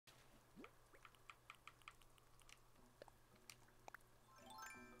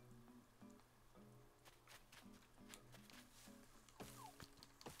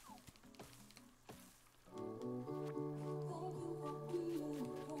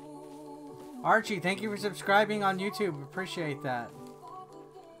Archie, thank you for subscribing on YouTube. Appreciate that.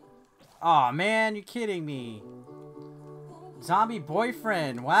 Aw, man, you kidding me. Zombie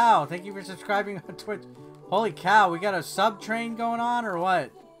Boyfriend. Wow, thank you for subscribing on Twitch. Holy cow, we got a sub train going on or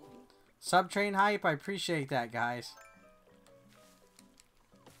what? Sub train hype, I appreciate that, guys.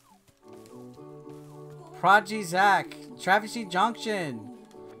 Prodigy Zach. Travis Junction.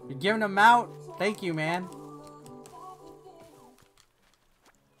 You're giving them out? Thank you, man.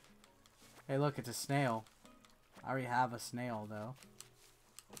 Hey, look, it's a snail. I already have a snail, though.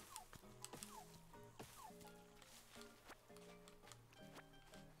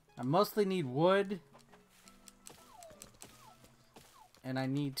 I mostly need wood. And I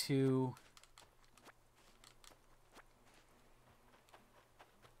need to...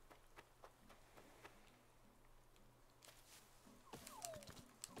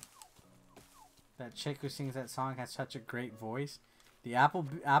 That chick who sings that song has such a great voice. The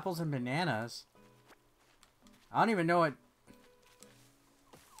apples and bananas. I don't even know what...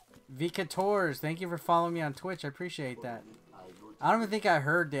 Vika Tours, thank you for following me on Twitch. I appreciate that. I don't even think I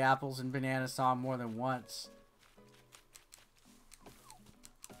heard the apples and bananas song more than once.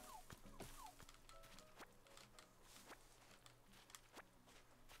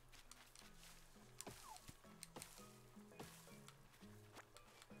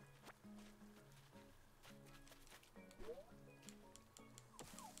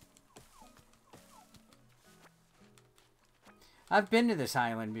 I've been to this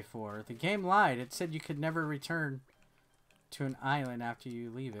island before. The game lied. It said you could never return to an island after you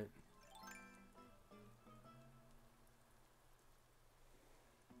leave it.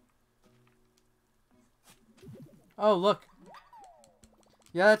 Oh, look.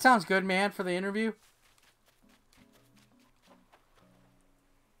 Yeah, that sounds good, man, for the interview.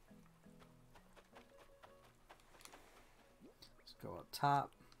 Let's go up top.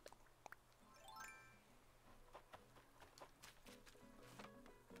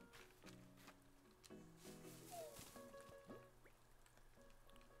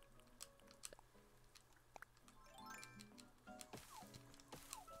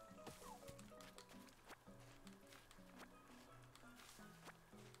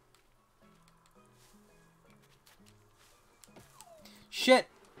 Shit!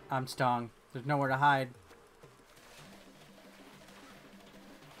 I'm stung. There's nowhere to hide.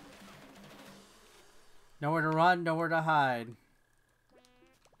 Nowhere to run, nowhere to hide.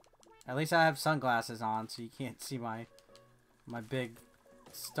 At least I have sunglasses on, so you can't see my big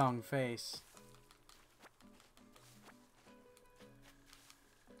stung face.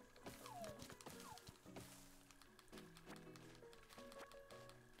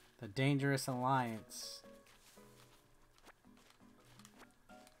 The Dangerous Alliance.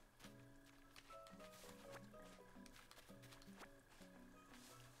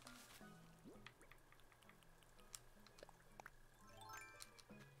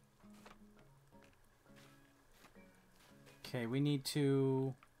 Okay, we need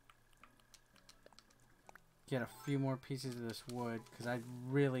to get a few more pieces of this wood because I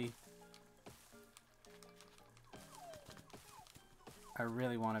really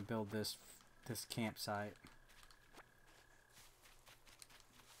want to build this campsite.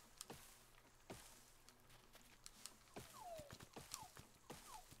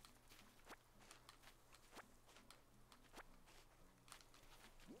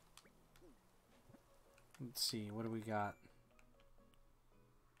 Let's see, what do we got?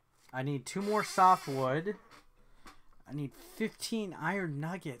 I need 2 more softwood. I need 15 iron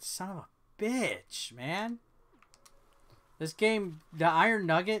nuggets. Son of a bitch, man. This game, the iron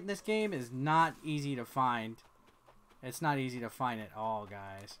nugget in this game is not easy to find. It's not easy to find at all,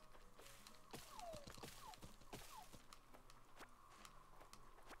 guys.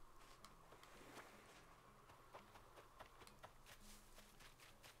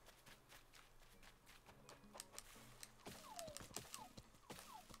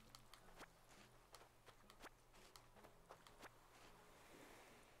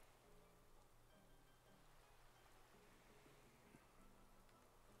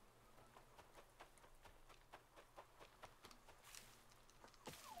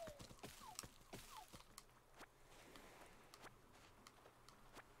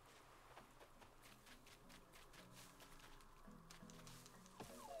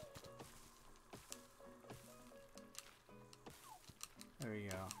 There we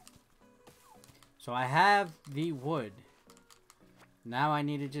go. So I have the wood. Now I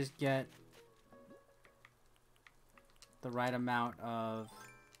need to just get the right amount of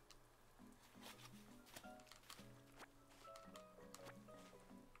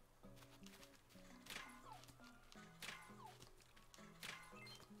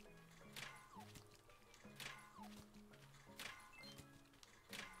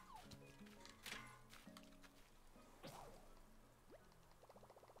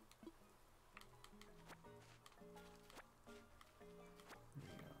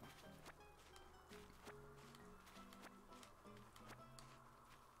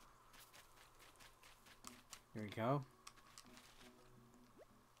go.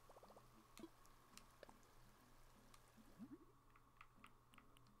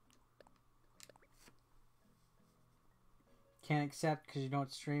 Can't accept because you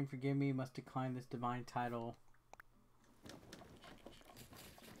don't stream. Forgive me. Must decline this divine title.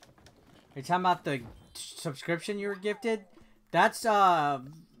 Are you talking about the subscription you were gifted? That's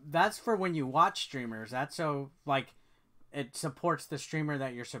for when you watch streamers. That's so like it supports the streamer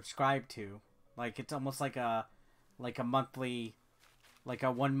that you're subscribed to. Like it's almost like a monthly, like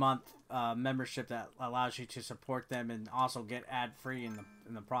a 1 month membership that allows you to support them and also get ad free in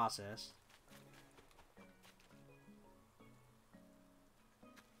the process.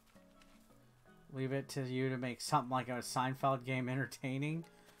 Leave it to you to make something like a Seinfeld game entertaining.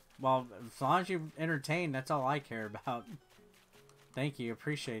 Well, as long as you entertain, that's all I care about. Thank you.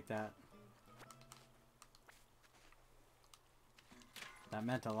 Appreciate that. That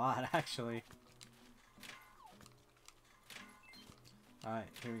meant a lot, actually. Alright,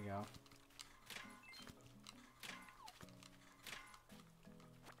 here we go.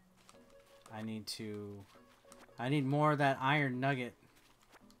 I need more of that iron nugget.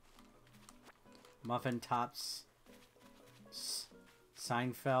 Muffin tops.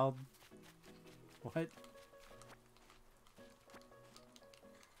 Seinfeld. What?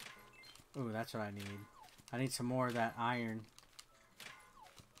 Ooh, that's what I need. I need some more of that iron.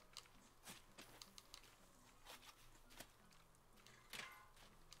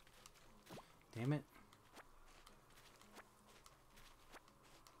 Damn it.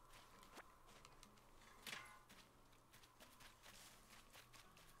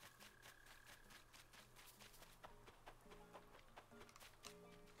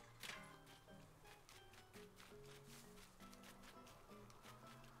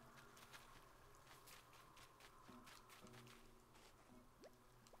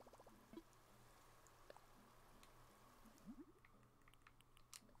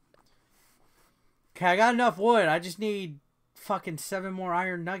 Okay, I got enough wood. I just need fucking 7 more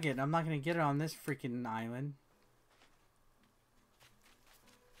iron nugget. I'm not gonna get it on this freaking island.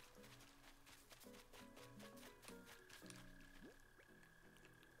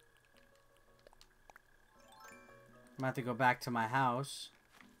 I'm gonna have to go back to my house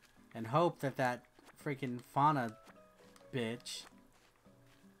and hope that that freaking fauna bitch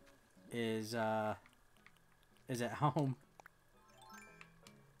is at home.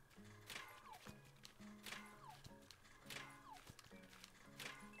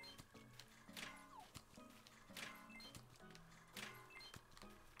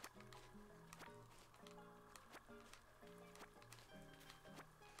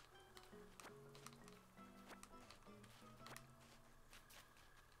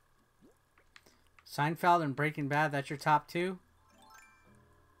 Seinfeld and Breaking Bad, that's your top 2?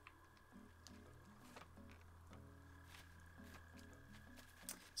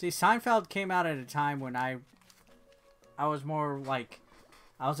 See, Seinfeld came out at a time when I was more like,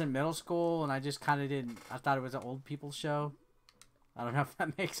 I was in middle school and I just kind of didn't, I thought it was an old people show. I don't know if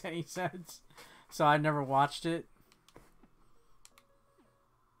that makes any sense. So I never watched it.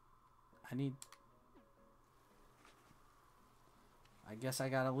 I guess I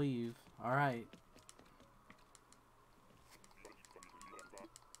gotta leave. Alright.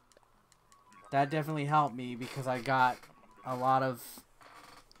 That definitely helped me because I got a lot of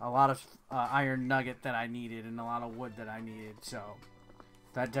iron nugget that I needed and a lot of wood that I needed, so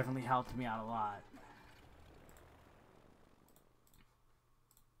that definitely helped me out a lot.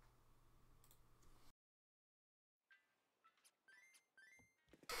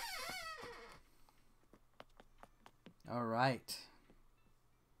 All right.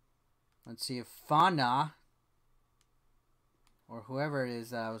 Let's see if Fauna or whoever it is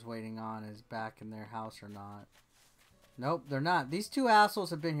that I was waiting on is back in their house or not. Nope, they're not. These two assholes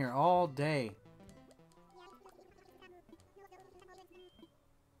have been here all day.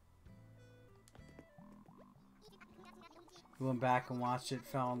 Went back and watched it,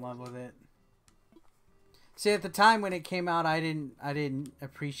 fell in love with it. See, at the time when it came out, I didn't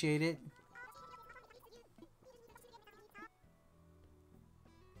appreciate it.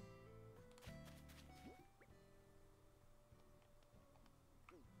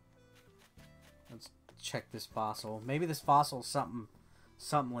 Let's check this fossil. Maybe this fossil is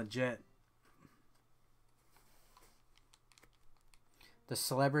something legit. The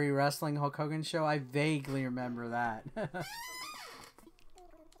Celebrity Wrestling Hulk Hogan show? I vaguely remember that.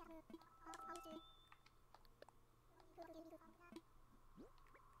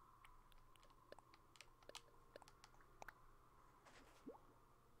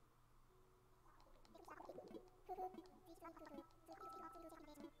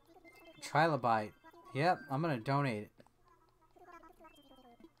 Trilobite. Yep, I'm gonna donate it.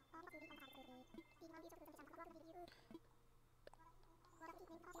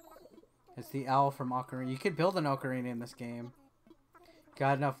 It's the owl from Ocarina. You could build an ocarina in this game.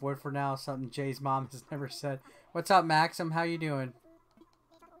 Got enough wood for now. Something Jay's mom has never said. What's up, Maxim? How you doing?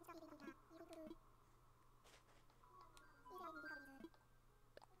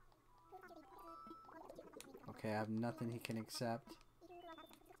 Okay, I have nothing he can accept.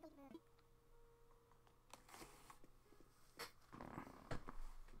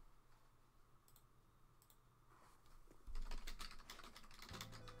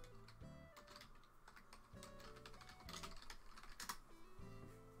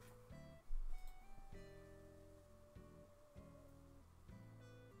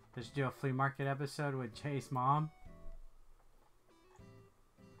 Just do a flea market episode with Jay's mom.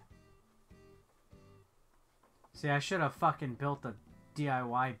 See, I should have fucking built a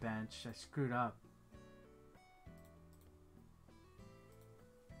DIY bench. I screwed up.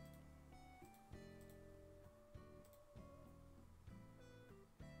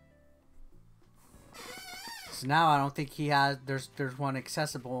 So now I don't think he has. There's one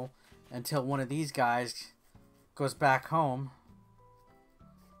accessible until one of these guys goes back home.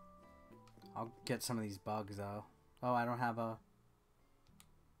 I'll get some of these bugs though. Oh, I don't have a.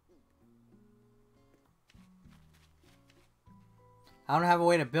 I don't have a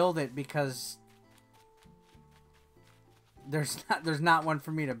way to build it because there's not one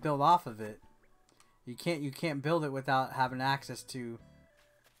for me to build off of it. You can't build it without having access to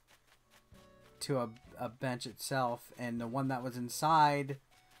a bench itself, and the one that was inside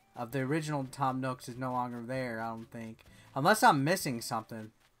of the original Tom Nook's is no longer there, I don't think. Unless I'm missing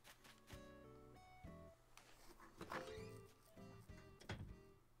something.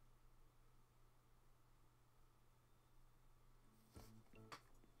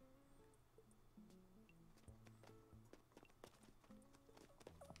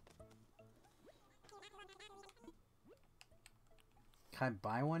 Can I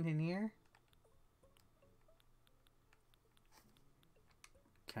buy one in here?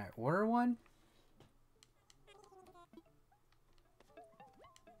 Can I order one?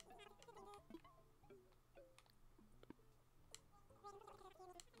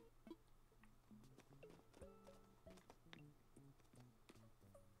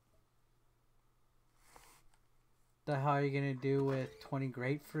 The hell are you gonna do with 20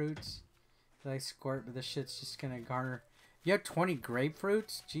 grapefruits? Did I squirt, but this shit's just gonna garner. You have 20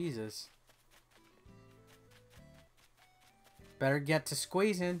 grapefruits? Jesus. Better get to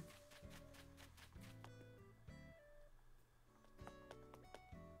squeezing.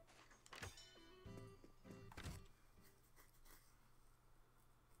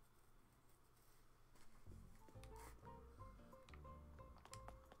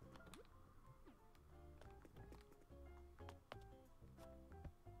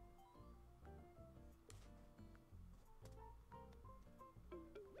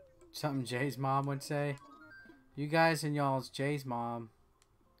 Something Jay's mom would say. You guys and y'all's Jay's mom.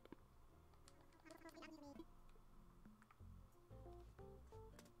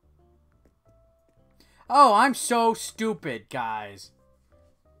 Oh, I'm so stupid, guys.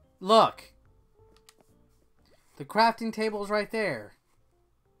 Look. The crafting table's right there.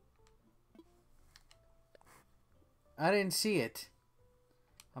 I didn't see it.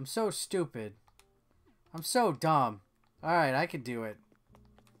 I'm so stupid. I'm so dumb. Alright, I can do it.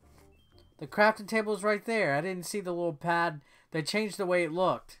 The crafting table's right there. I didn't see the little pad. They changed the way it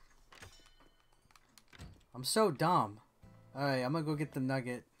looked. I'm so dumb. Alright, I'm gonna go get the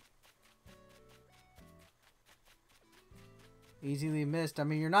nugget. Easily missed. I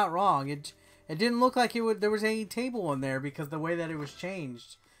mean, you're not wrong. It didn't look like it would. There was any table in there because the way that it was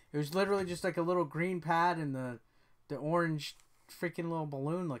changed. It was literally just like a little green pad and the orange freaking little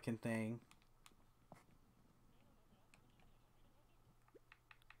balloon looking thing.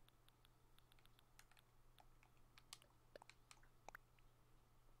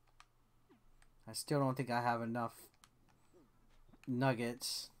 I still don't think I have enough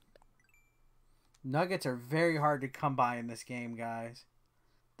nuggets. Nuggets are very hard to come by in this game, guys.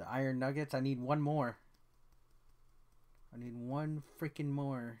 The iron nuggets, I need one more. I need one freaking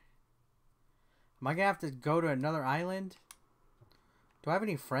more. Am I going to have to go to another island? Do I have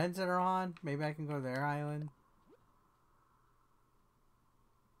any friends that are on? Maybe I can go to their island.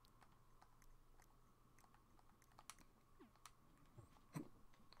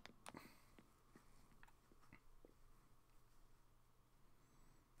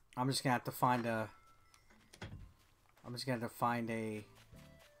 I'm just gonna have to find a. I'm just gonna have to find a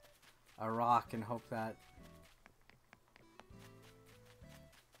rock and hope that.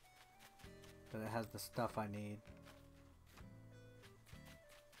 That it has the stuff I need.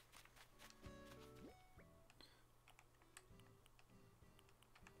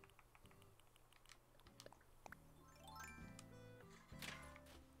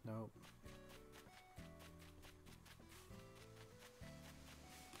 Nope.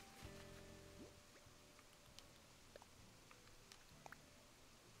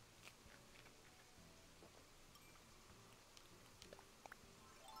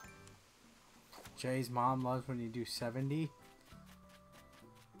 Jay's mom loves when you do 70. You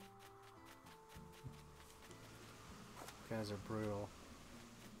guys are brutal.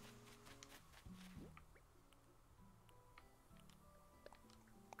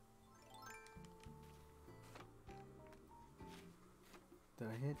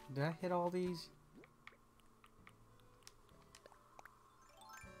 Did I hit all these?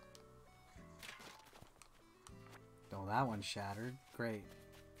 Oh, that one shattered. Great.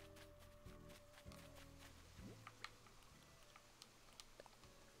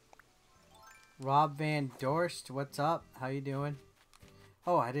 Rob Van Dorst, what's up? How you doing?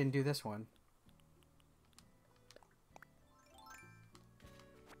 Oh, I didn't do this one.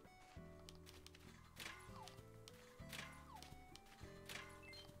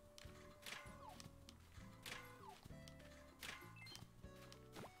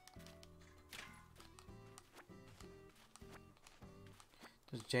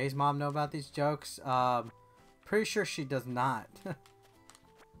 Does Jay's mom know about these jokes? Pretty sure she does not.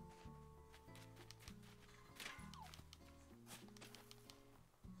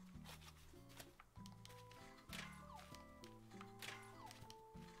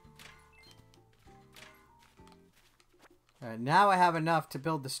 Alright, now I have enough to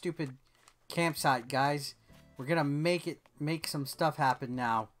build the stupid campsite, guys. We're gonna make some stuff happen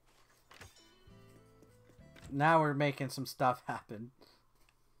now. Now we're making some stuff happen.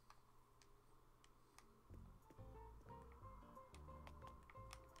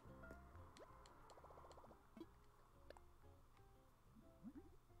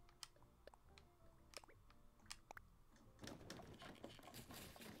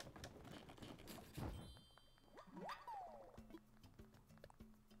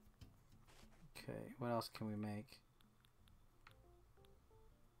 Okay, what else can we make?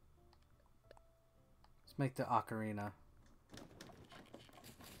 Let's make the ocarina.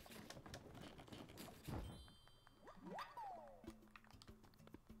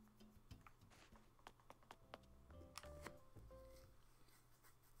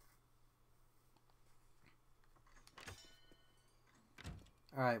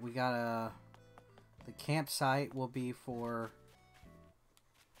 Alright, we got the campsite will be for...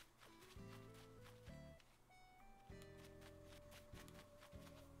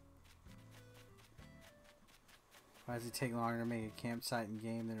 Why does it take longer to make a campsite in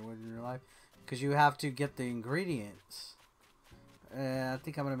game than it would in real life? Because you have to get the ingredients. I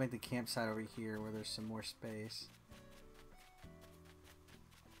think I'm going to make the campsite over here where there's some more space.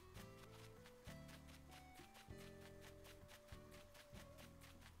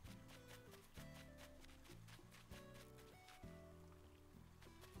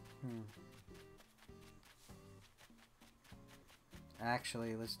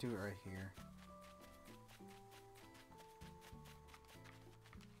 Actually, let's do it right here.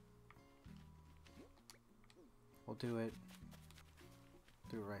 We'll do it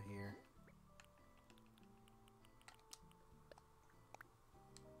right here.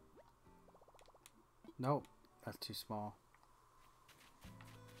 Nope, that's too small.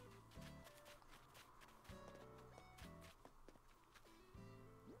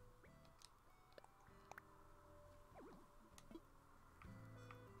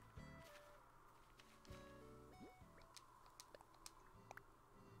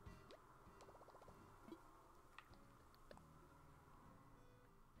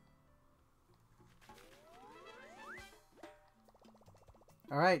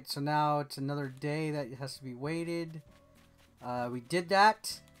 Alright, so now it's another day that has to be waited. We did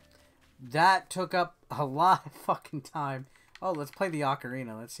that. That took up a lot of fucking time. Oh, let's play the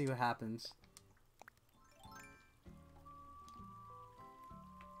ocarina. Let's see what happens.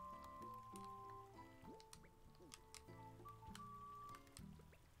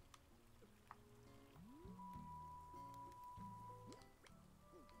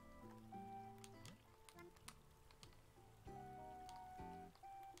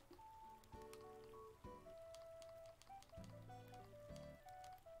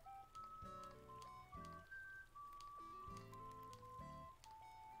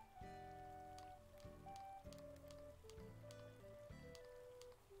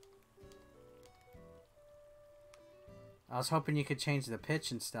 I was hoping you could change the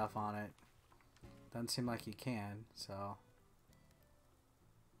pitch and stuff on it. Doesn't seem like you can, so.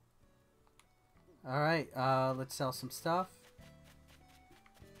 Alright, let's sell some stuff.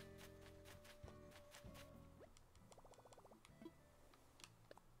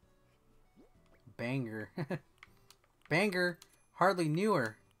 Banger. Banger. Hardly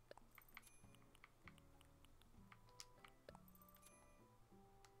newer.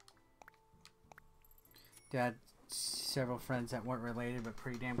 Dad, several friends that weren't related but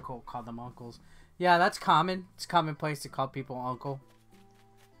pretty damn cool, called them uncles. Yeah, that's common. It's commonplace to call people uncle.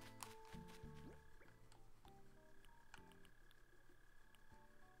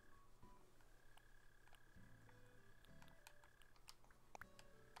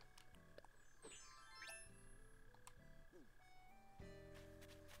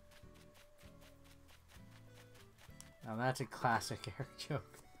 Now that's a classic Eric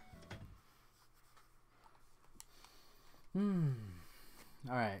joke.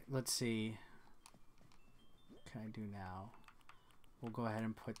 Alright, let's see. What can I do now? We'll go ahead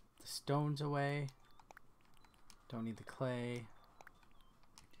and put the stones away. Don't need the clay.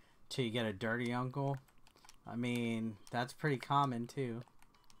 Till you get a dirty uncle. I mean, that's pretty common too.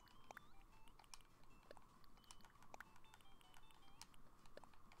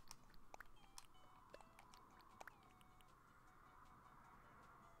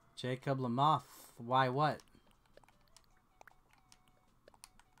 Jacob Lamoth. Why what?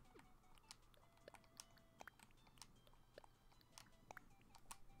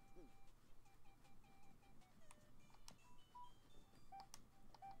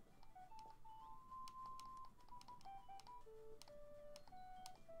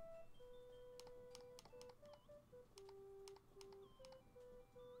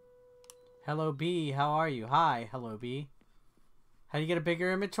 Hello B, how are you? Hi, hello B. How do you get a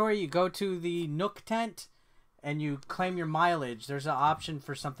bigger inventory? You go to the Nook tent and you claim your mileage. There's an option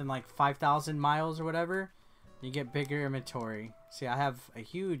for something like 5,000 miles or whatever. You get bigger inventory. See, I have a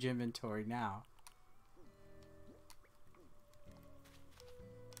huge inventory now.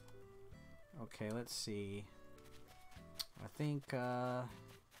 Okay, let's see. I think, don't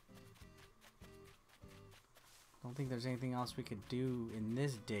think there's anything else we could do in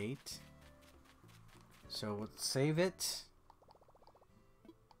this date. So let's save it.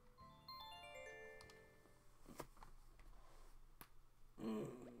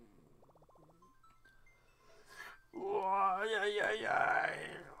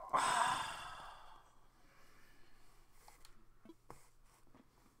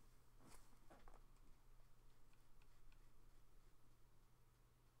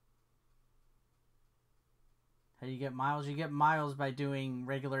 How do you get miles? You get miles by doing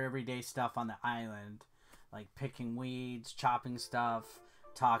regular everyday stuff on the island. Like picking weeds, chopping stuff,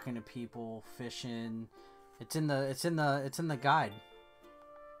 talking to people, fishing. It's in the guide.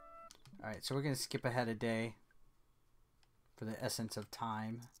 Alright, so we're gonna skip ahead a day for the essence of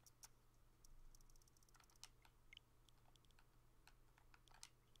time.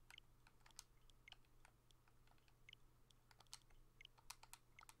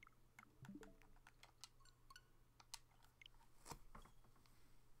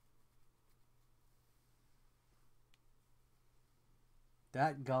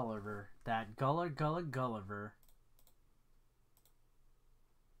 That Gulliver. That Gulliver.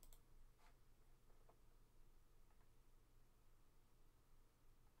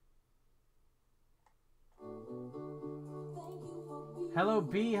 Hello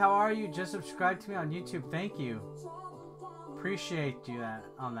B, how are you? Just subscribed to me on YouTube. Thank you. Appreciate you that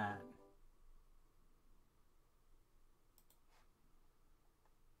on that.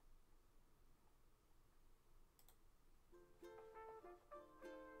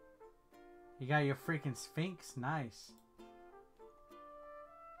 You got your freaking Sphinx? Nice.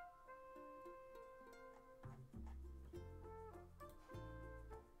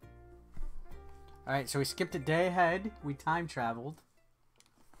 Alright, so we skipped a day ahead. We time traveled.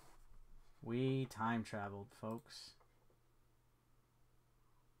 We time traveled, folks.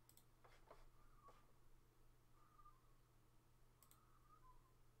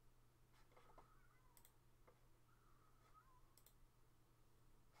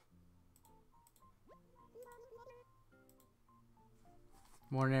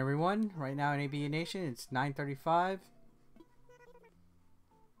 Morning, everyone. Right now in ABA Nation, it's 9:35.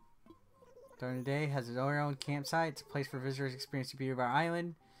 During the day, has its own campsite. It's a place for visitors to experience the beauty of our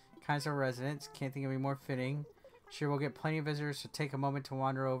island. Kinds of residents. Can't think of any more fitting. Sure, we'll get plenty of visitors, so take a moment to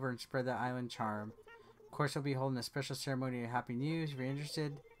wander over and spread the island charm. Of course, we'll be holding a special ceremony of Happy News. If you're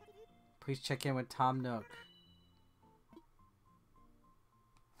interested, please check in with Tom Nook.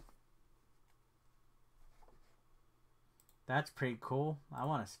 That's pretty cool. I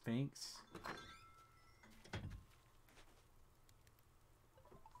want a Sphinx.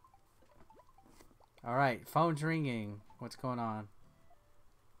 Alright, phone's ringing. What's going on?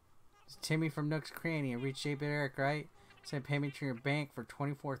 It's Timmy from Nook's Cranny. I reached 8-Bit Eric, right? Send payment to your bank for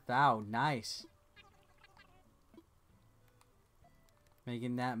 $24,000. Nice.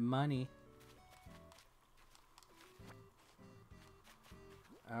 Making that money.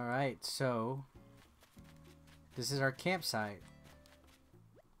 Alright, so this is our campsite.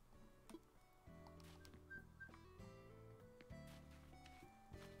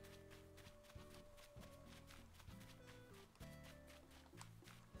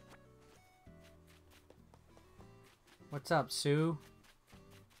 What's up, Sue?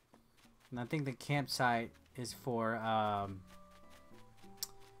 And I think the campsite is for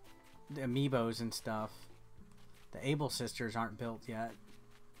the amiibos and stuff. The Able sisters aren't built yet.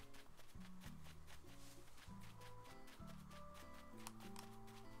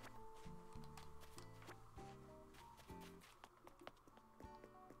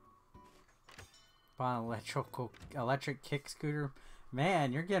 Bought an electric kick scooter.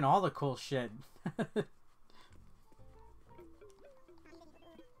 Man, you're getting all the cool shit.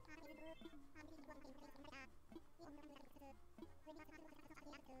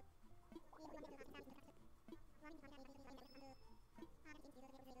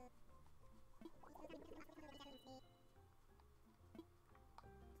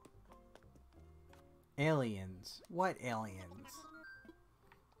 Aliens. What aliens?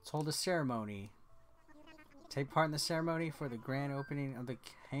 Let's hold a ceremony. Take part in the ceremony for the grand opening of the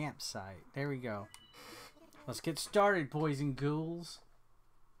campsite. There we go. Let's get started, boys and ghouls.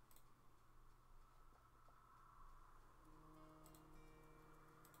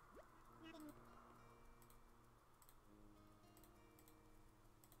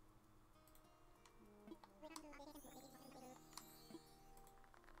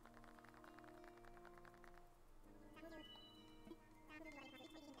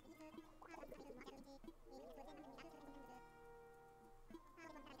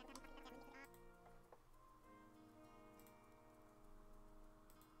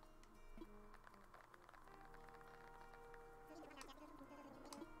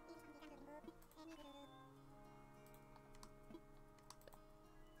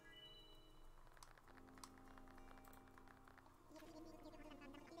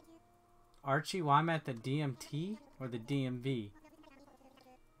 Archie, why I'm at the DMT or the DMV?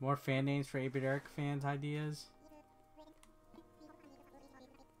 More fan names for 8-Bit Eric fans ideas?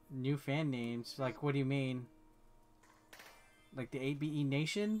 New fan names? Like, what do you mean? Like the 8BE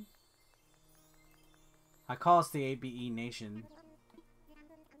Nation? I call us the 8BE Nation.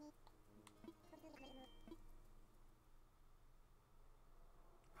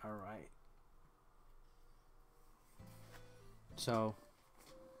 Alright. So...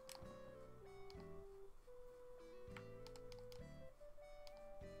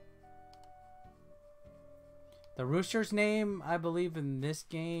 the rooster's name, I believe, in this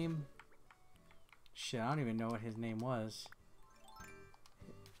game... shit, I don't even know what his name was.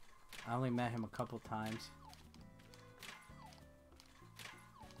 I only met him a couple times.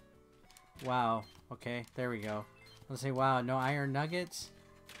 Wow. Okay, there we go. Let's say, wow, no iron nuggets?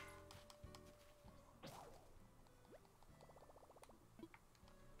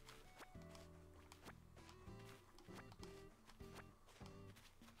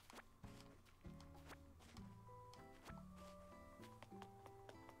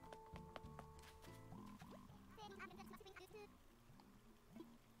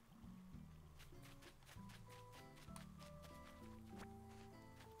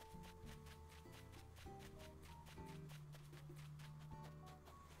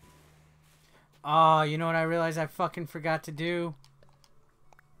 Oh, you know what I realized I fucking forgot to do?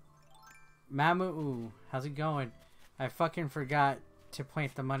 Mamu, how's it going? I fucking forgot to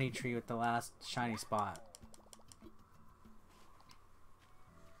plant the money tree with the last shiny spot.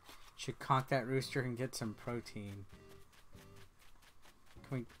 Should conk that rooster and get some protein.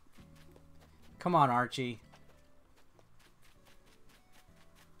 Can we... come on, Archie.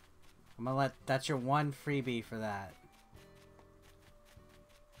 I'm gonna let... that's your one freebie for that.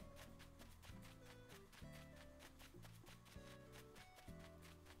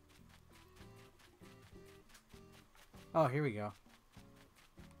 Oh, here we go.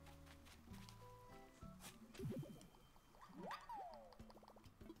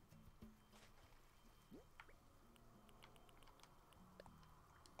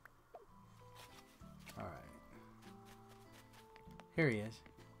 All right. Here he is.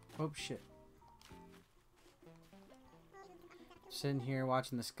 Oh, shit. Sitting here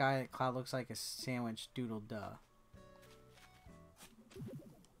watching the sky. That cloud looks like a sandwich. Doodle duh.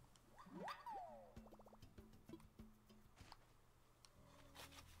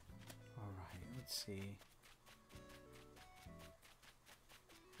 Let's see.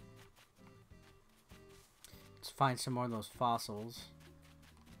 Let's find some more of those fossils.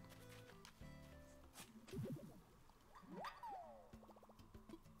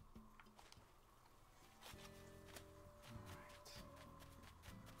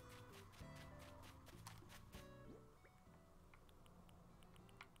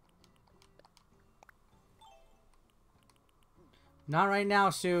 Not right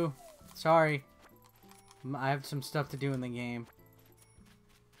now, Sue. Sorry. I have some stuff to do in the game.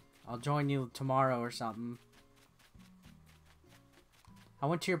 I'll join you tomorrow or something. I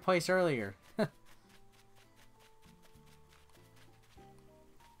went to your place earlier.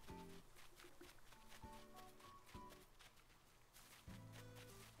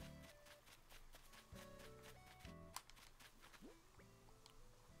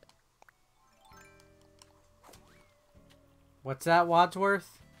 What's that,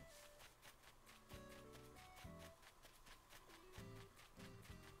 Wadsworth?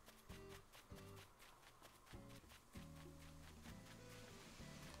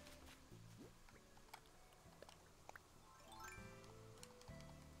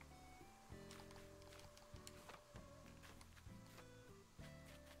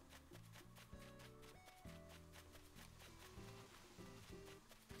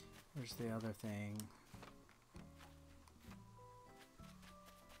 Where's the other thing?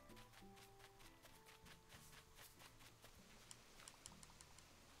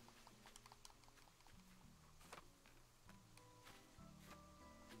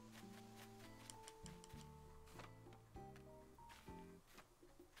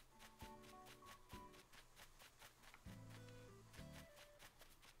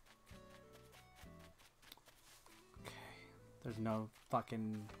 Okay, there's no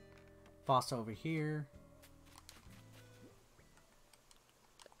fucking fossil over here.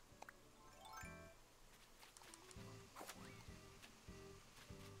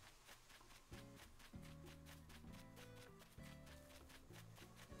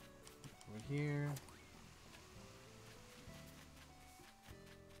 Over here.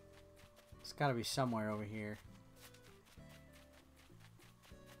 It's gotta be somewhere over here.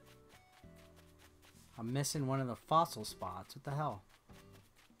 I'm missing one of the fossil spots. What the hell?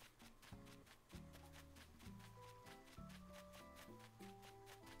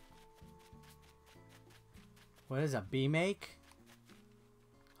 What is a bee make?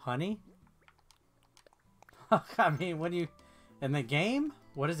 Honey? I mean, what do you... In the game?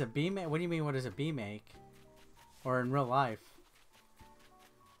 What is a bee make? What do you mean, what does a bee make? Or in real life?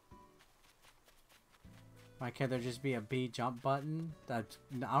 Why can't there just be a bee jump button? That's,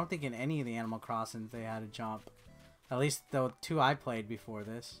 I don't think in any of the Animal Crossings they had a jump. At least the two I played before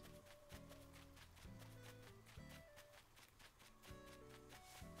this.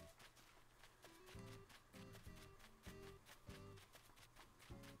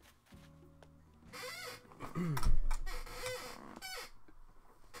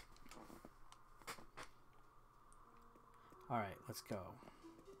 Alright, let's go.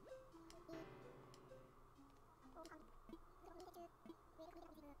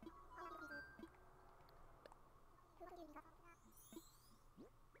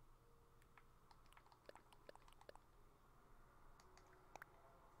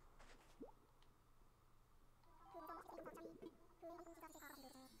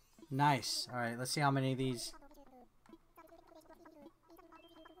 Nice. Alright, let's see how many of these.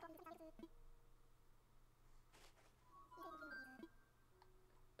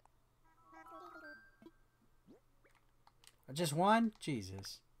 Just one?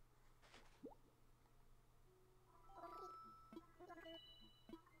 Jesus.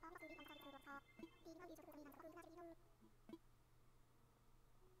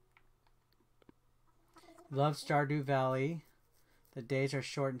 Love Stardew Valley. The days are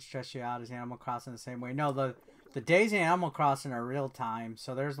short and stress you out. Is Animal Crossing the same way? No, the days in Animal Crossing are real time,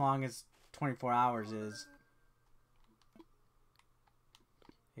 so they're as long as 24 hours is.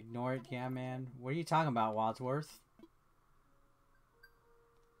 Ignore it, yeah, man. What are you talking about, Wadsworth?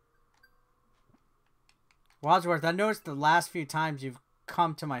 Wadsworth, I noticed the last few times you've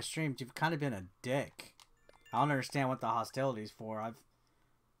come to my streams, you've kind of been a dick. I don't understand what the hostility's for. I've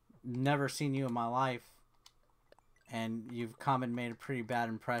never seen you in my life. And you've come and made a pretty bad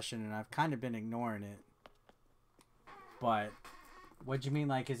impression, and I've kind of been ignoring it. But, what do you mean,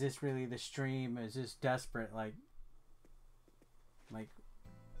 like, is this really the stream? Is this desperate? Like,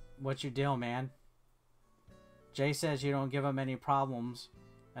 what's your deal, man? Jay says you don't give him any problems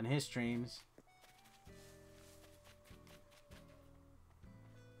on his streams.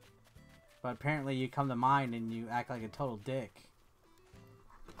 But apparently you come to mine and you act like a total dick.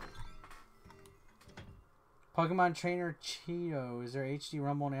 Pokemon Trainer Cheeto. Is there HD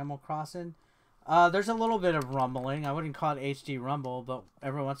Rumble in Animal Crossing? There's a little bit of rumbling. I wouldn't call it HD Rumble, but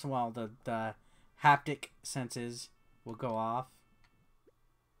every once in a while the haptic senses will go off.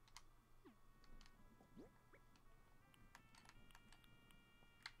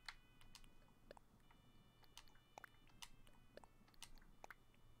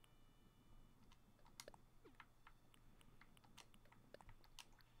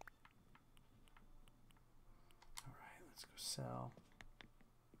 Let's go sell.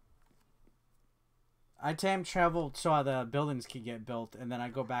 I time traveled so the buildings could get built, and then I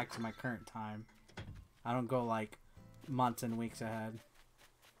go back to my current time. I don't go like months and weeks ahead.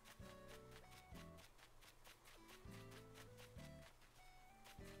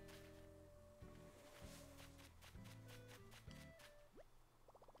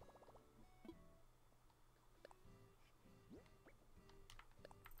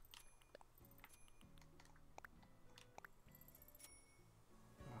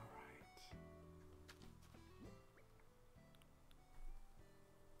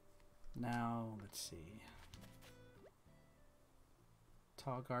 Now, let's see.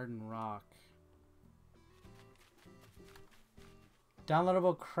 Tall Garden Rock.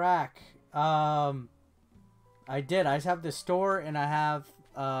 Downloadable crack. I did. I just have the store, and I have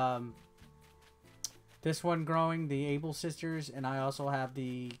this one growing, the Able Sisters, and I also have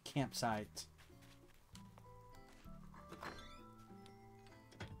the campsite.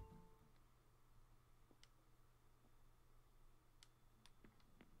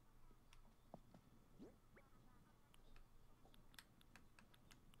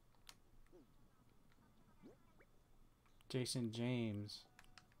 Jason James.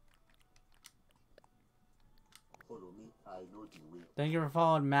 Follow me, I know the way. Thank you for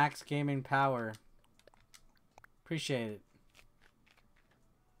following Max Gaming Power. Appreciate it.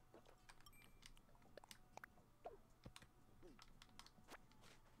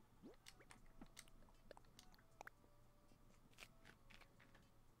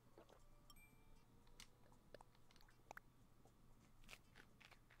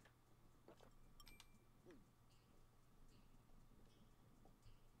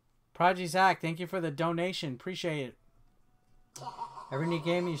 Prodigy Zach, thank you for the donation. Appreciate it. Every new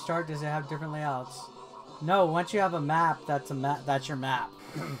game you start, does it have different layouts? No, once you have a map, that's your map.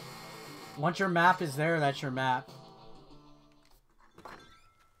 Once your map is there, that's your map.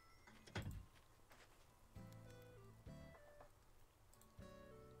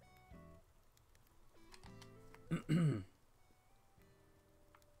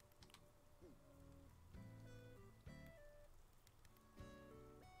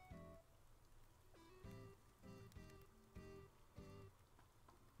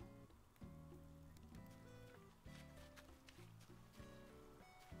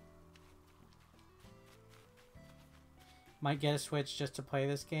 Might get a Switch just to play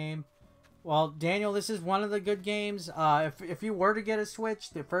this game. Well, Daniel, this is one of the good games. If you were to get a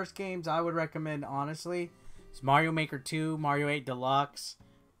Switch, the first games I would recommend, honestly, is Mario Maker 2, Mario 8 Deluxe,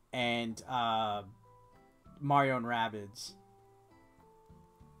 and Mario and Rabbids.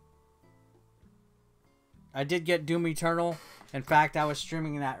 I did get Doom Eternal. In fact, I was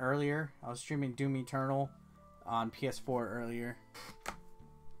streaming that earlier. I was streaming Doom Eternal on PS4 earlier.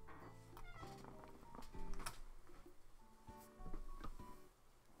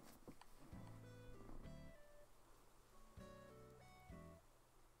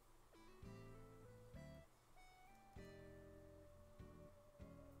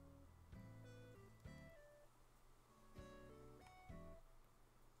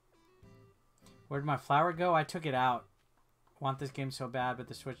 Where'd my flower go? I took it out. Want this game so bad, but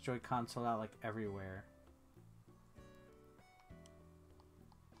the Switch Joy-Con sold out like everywhere.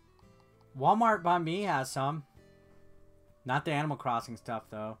 Walmart by me has some. Not the Animal Crossing stuff,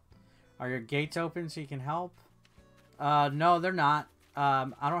 though. Are your gates open so you can help? No, they're not.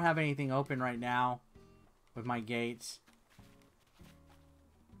 I don't have anything open right now with my gates.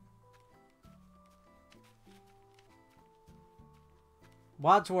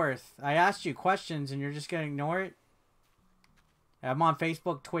 Wadsworth, I asked you questions and you're just going to ignore it? I'm on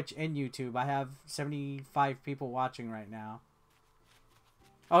Facebook, Twitch, and YouTube. I have 75 people watching right now.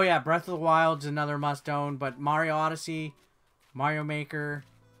 Oh yeah, Breath of the Wild's another must-own, but Mario Odyssey, Mario Maker,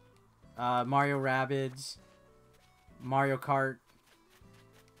 Mario Rabbids, Mario Kart.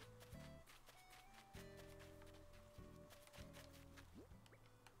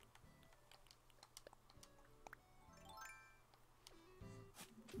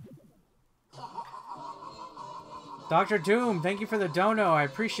 Dr. Doom, thank you for the dono. I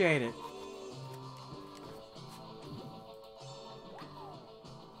appreciate it.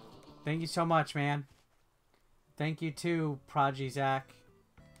 Thank you so much, man. Thank you too, Prodigy Zach.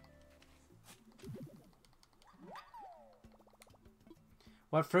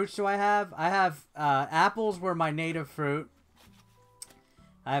 What fruits do I have? I have apples were my native fruit.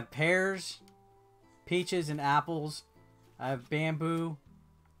 I have pears, peaches, and apples. I have bamboo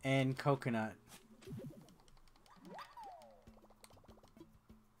and coconut.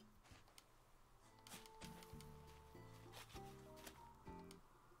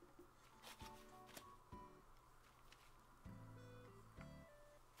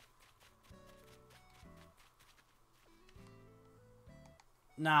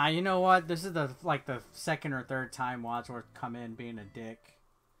 Nah, you know what? This is the second or third time Wadsworth come in being a dick.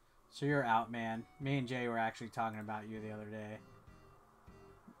 So you're out, man. Me and Jay were actually talking about you the other day.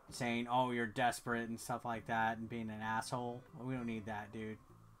 Saying, oh, you're desperate and stuff like that and being an asshole. We don't need that, dude.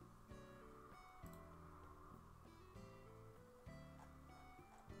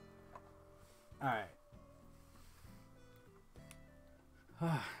 Alright.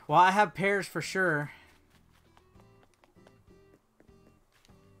 Well, I have pears for sure.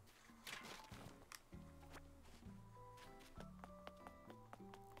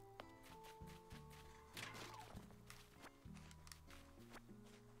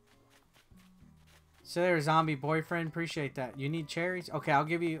 So there's zombie boyfriend. Appreciate that. You need cherries? Okay, I'll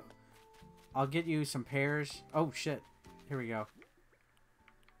get you some pears. Oh shit. Here we go.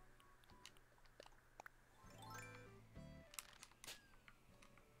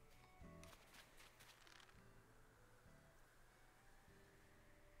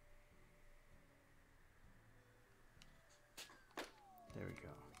 There we go.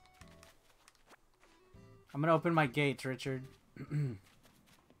 I'm gonna open my gates, Richard.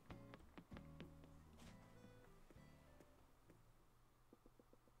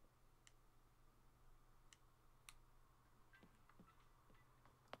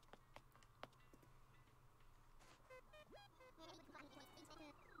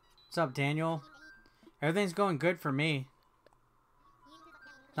 What's up, Daniel? Everything's going good for me.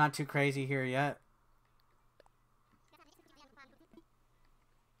 Not too crazy here yet.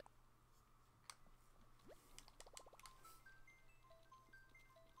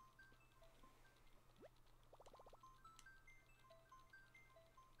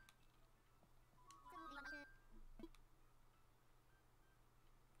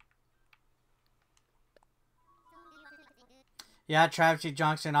 Yeah, Travis G.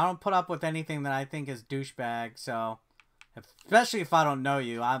 Johnson. I don't put up with anything that I think is douchebag, so... Especially if I don't know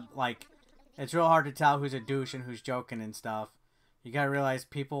you. I'm like... It's real hard to tell who's a douche and who's joking and stuff. You gotta realize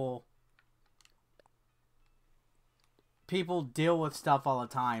people... People deal with stuff all the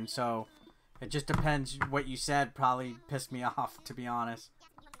time, so... It just depends what you said probably pissed me off, to be honest.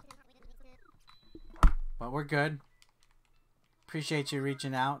 But we're good. Appreciate you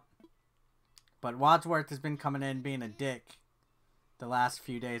reaching out. But Wadsworth has been coming in being a dick the last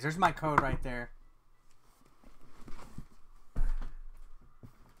few days. There's my code right there.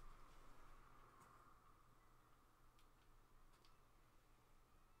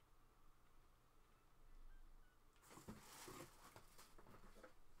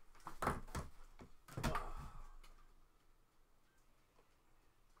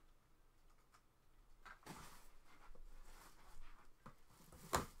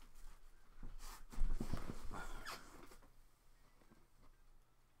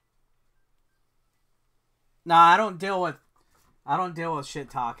 Nah, I don't deal with shit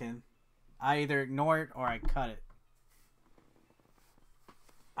talking. I either ignore it or I cut it.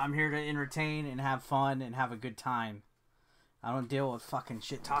 I'm here to entertain and have fun and have a good time. I don't deal with fucking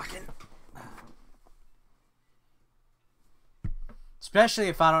shit talking. Especially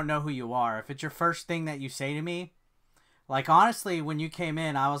if I don't know who you are. If it's your first thing that you say to me. Like, honestly, when you came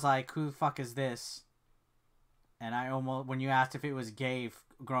in, I was like, who the fuck is this? And I almost, when you asked if it was gay, if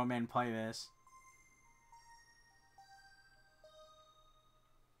grown men play this.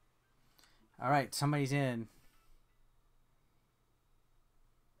 Alright, somebody's in.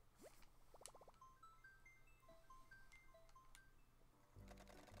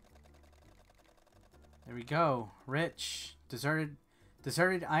 There we go. Rich. Deserted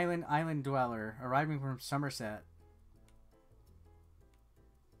island dweller. Arriving from Somerset.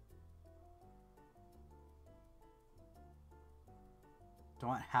 Don't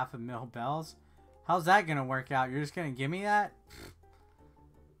want 500,000 bells? How's that gonna work out? You're just gonna give me that?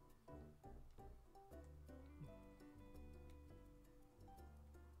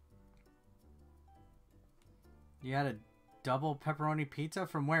 You had a double pepperoni pizza?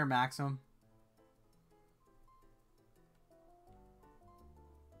 From where, Maxim?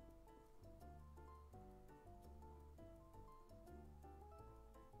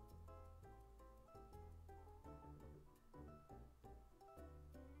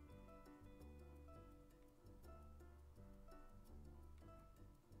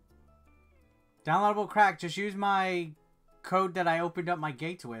 Downloadable crack. Just use my code that I opened up my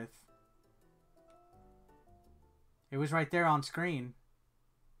gates with. It was right there on screen.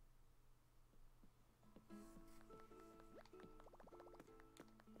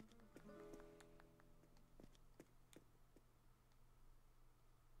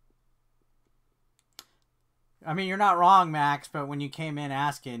 I mean, you're not wrong, Max, but when you came in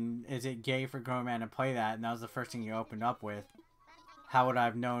asking, is it gay for grown man to play that, and that was the first thing you opened up with, how would I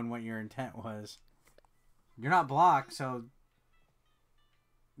have known what your intent was? You're not blocked, so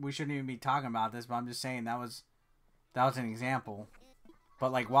we shouldn't even be talking about this, but I'm just saying that was an example.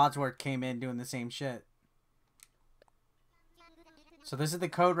 But, like, Wadsworth came in doing the same shit. So this is the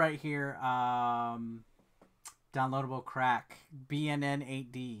code right here. Downloadable crack.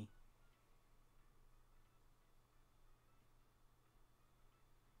 BNN8D.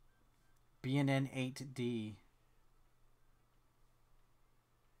 BNN8D.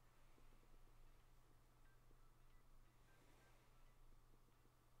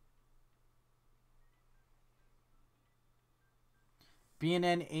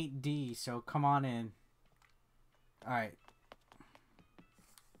 BNN8D, so come on in. Alright.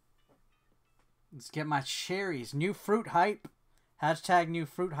 Let's get my cherries. New fruit hype. Hashtag new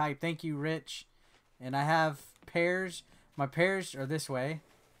fruit hype. Thank you, Rich. And I have pears. My pears are this way.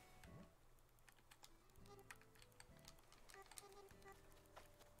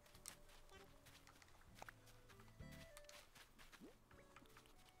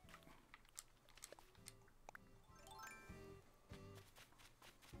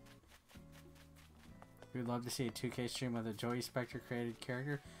 We'd love to see a 2K stream with a Joey Spectre created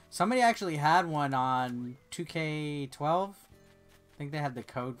character. Somebody actually had one on 2K12. I think they had the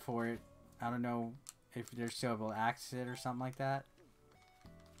code for it. I don't know if they're still able to access it or something like that.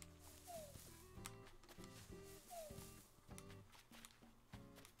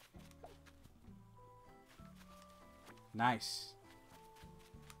 Nice.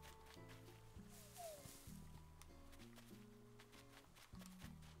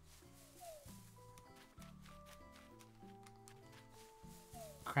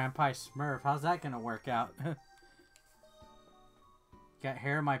 Crampi Smurf, how's that gonna work out? Got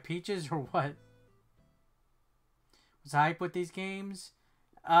hair in my peaches or what? Was hype with these games?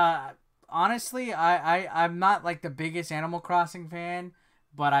 Honestly, I'm not like the biggest Animal Crossing fan,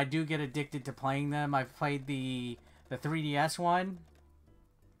 but I do get addicted to playing them. I've played the 3DS one,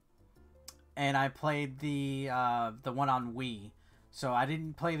 and I played the one on Wii. So I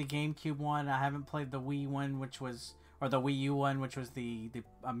didn't play the GameCube one. I haven't played the Wii one, which was, or the Wii U one, which was the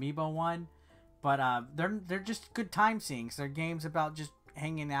Amiibo one. But they're just good time sinks. They're games about just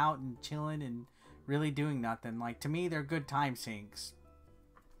hanging out and chilling and really doing nothing. Like, to me, they're good time sinks.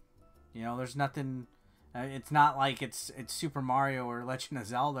 You know, there's nothing. It's not like it's Super Mario or Legend of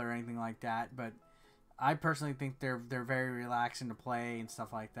Zelda or anything like that. But I personally think they're very relaxing to play and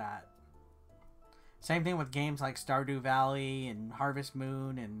stuff like that. Same thing with games like Stardew Valley and Harvest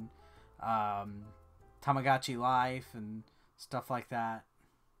Moon and Tamagotchi Life and stuff like that.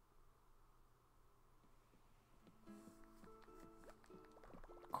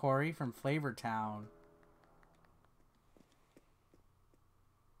 Corey from Flavortown.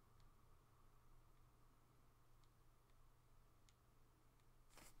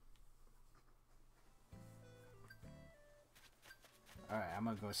 Alright, I'm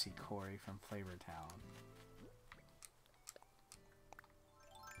gonna go see Corey from Flavortown.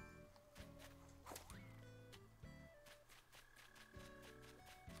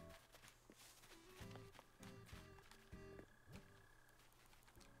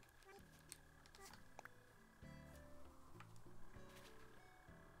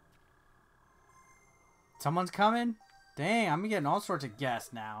 Someone's coming? Dang, I'm getting all sorts of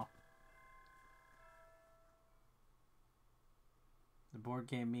guests now. The board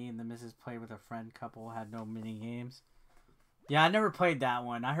game me and the missus played with a friend couple had no mini games. Yeah, I never played that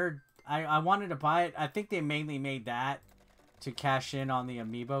one. I heard I wanted to buy it. I think they mainly made that to cash in on the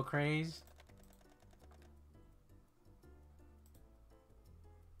Amiibo craze.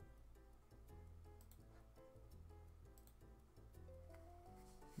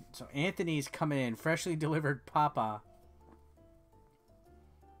 So Anthony's coming in, freshly delivered Papa.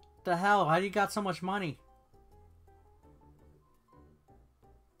 The hell? How do you got so much money?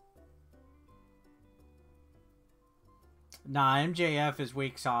 Nah, MJF is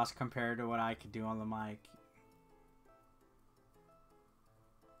weak sauce compared to what I could do on the mic.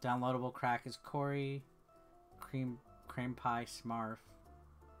 Downloadable crack is Corey. Cream pie Smarf.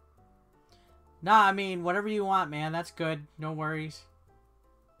 Nah, I mean, whatever you want, man. That's good. No worries.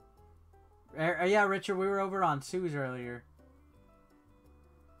 Yeah, Richard, we were over on Sue's earlier.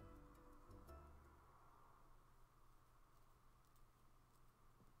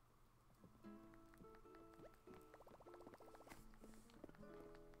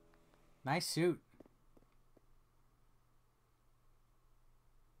 Nice suit.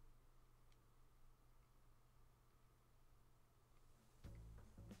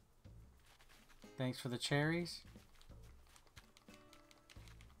 Thanks for the cherries.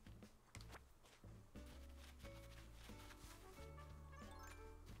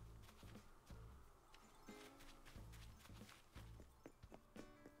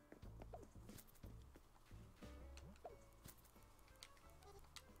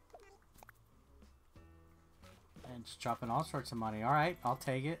 And just dropping all sorts of money. All right, I'll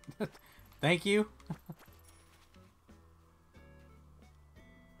take it. Thank you.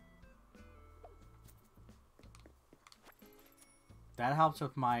 That helps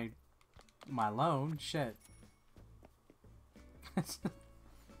with my loan. Shit.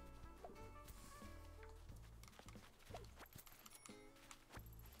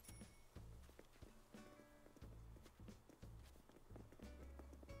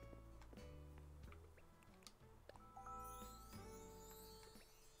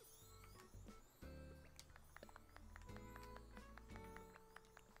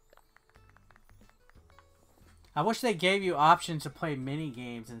 I wish they gave you options to play mini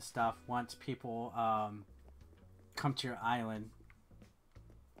games and stuff once people come to your island.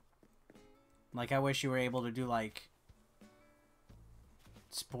 Like, I wish you were able to do like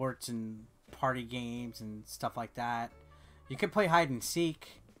sports and party games and stuff like that. You could play hide and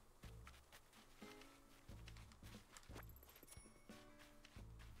seek.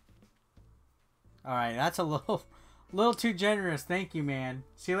 All right, that's a little too generous. Thank you, man.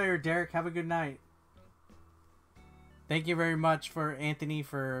 See you later, Derek. Have a good night. Thank you very much for Anthony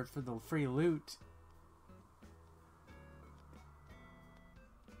for the free loot.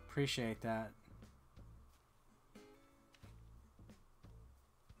 Appreciate that.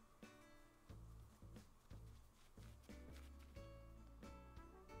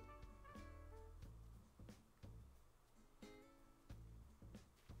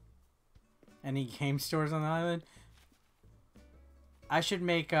 Any game stores on the island? I should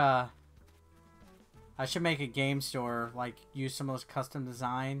make a game store, like use some of those custom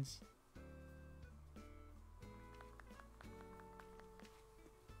designs.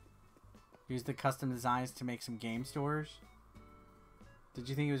 Use the custom designs to make some game stores. Did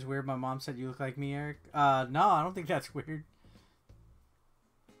you think it was weird my mom said you look like me, Eric? No, I don't think that's weird.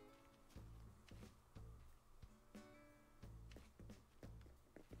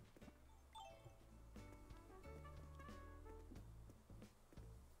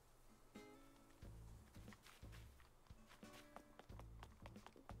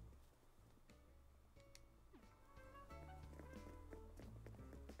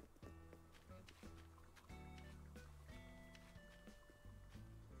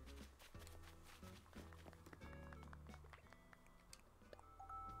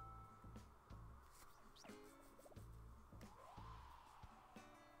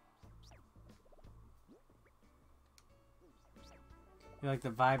 You like the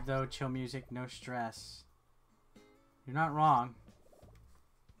vibe though? Chill music, no stress. You're not wrong.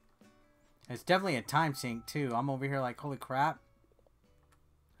 It's definitely a time sink too. I'm over here like, holy crap.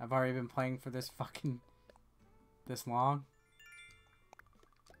 I've already been playing for this this long.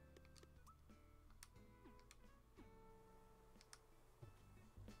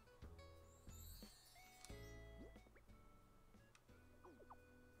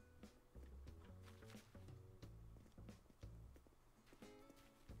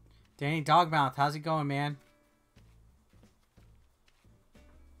 Danny Dogmouth, how's it going, man?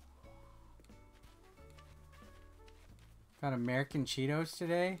 Got American Cheetos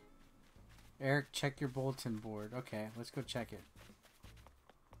today? Eric, check your bulletin board. Okay, let's go check it.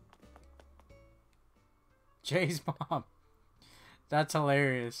 Jay's mom. That's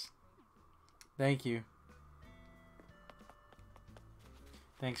hilarious. Thank you.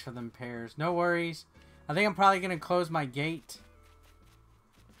 Thanks for them pears. No worries. I think I'm probably going to close my gate.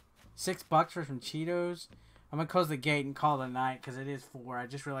 $6 for some Cheetos. I'm going to close the gate and call it a night because it is 4. I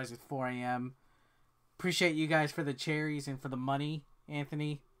just realized it's 4 a.m. Appreciate you guys for the cherries and for the money,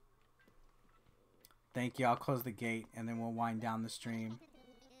 Anthony. Thank you. I'll close the gate and then we'll wind down the stream.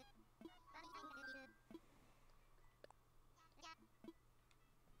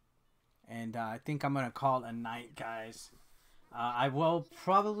 And I think I'm going to call it a night, guys. I will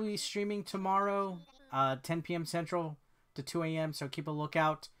probably be streaming tomorrow, 10 p.m. Central to 2 a.m. So keep a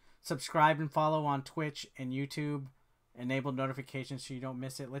lookout. Subscribe and follow on Twitch and YouTube. Enable notifications so you don't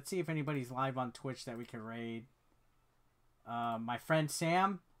miss it. Let's see if anybody's live on Twitch that we can raid. My friend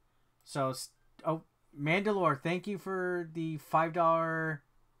Sam. So, oh, Mandalore, thank you for the $5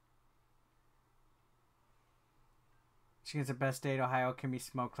 Michigan's the best state. Ohio can be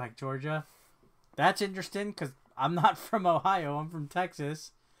smoked like Georgia. That's interesting because I'm not from Ohio. I'm from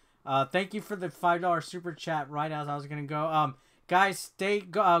Texas. Thank you for the $5 super chat right as I was going to go. Guys,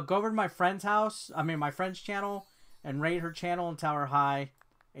 go over to my friend's house. I mean, my friend's channel and raid her channel and tell her hi.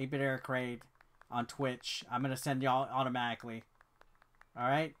 8-Bit Eric Raid on Twitch. I'm going to send y'all automatically.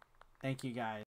 Alright? Thank you guys.